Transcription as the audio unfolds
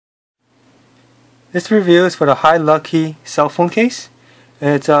This review is for the Hiluckey cell phone case.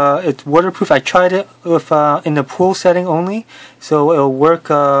 It's waterproof. I tried it with in the pool setting only, so it'll work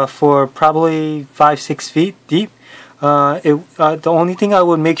for probably 5-6 feet deep. The only thing I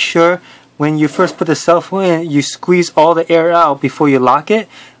would make sure when you first put the cell phone in, you squeeze all the air out before you lock it.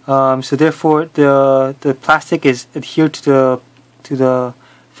 So therefore, the plastic is adhered to the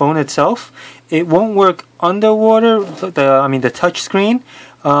phone itself. It won't work underwater. The touch screen.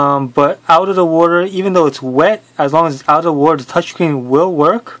 But out of the water, even though it's wet, as long as it's out of the water, the touchscreen will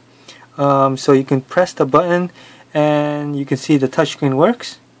work. So you can press the button and you can see the touchscreen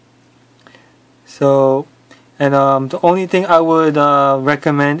works. So, and the only thing I would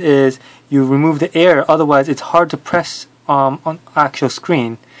recommend is you remove the air, otherwise it's hard to press on actual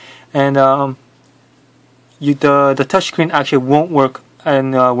screen. And the touchscreen actually won't work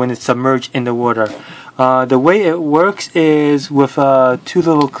when it's submerged in the water. The way it works is with two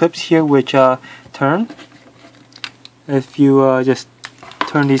little clips here which turn. If you just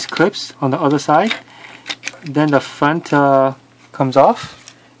turn these clips on the other side, then the front comes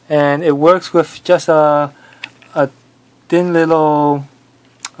off, and it works with just a thin little,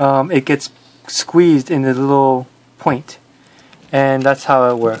 it gets squeezed in the little point, and that's how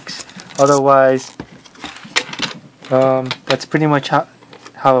it works. Otherwise, that's pretty much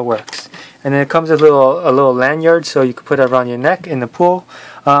how it works. And then it comes with a little lanyard, so you can put it around your neck in the pool.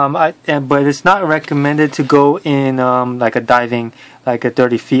 But it's not recommended to go in like a diving, like a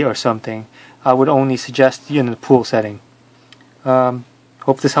 30 feet or something. I would only suggest you in the pool setting.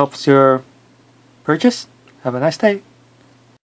 Hope this helps your purchase. Have a nice day.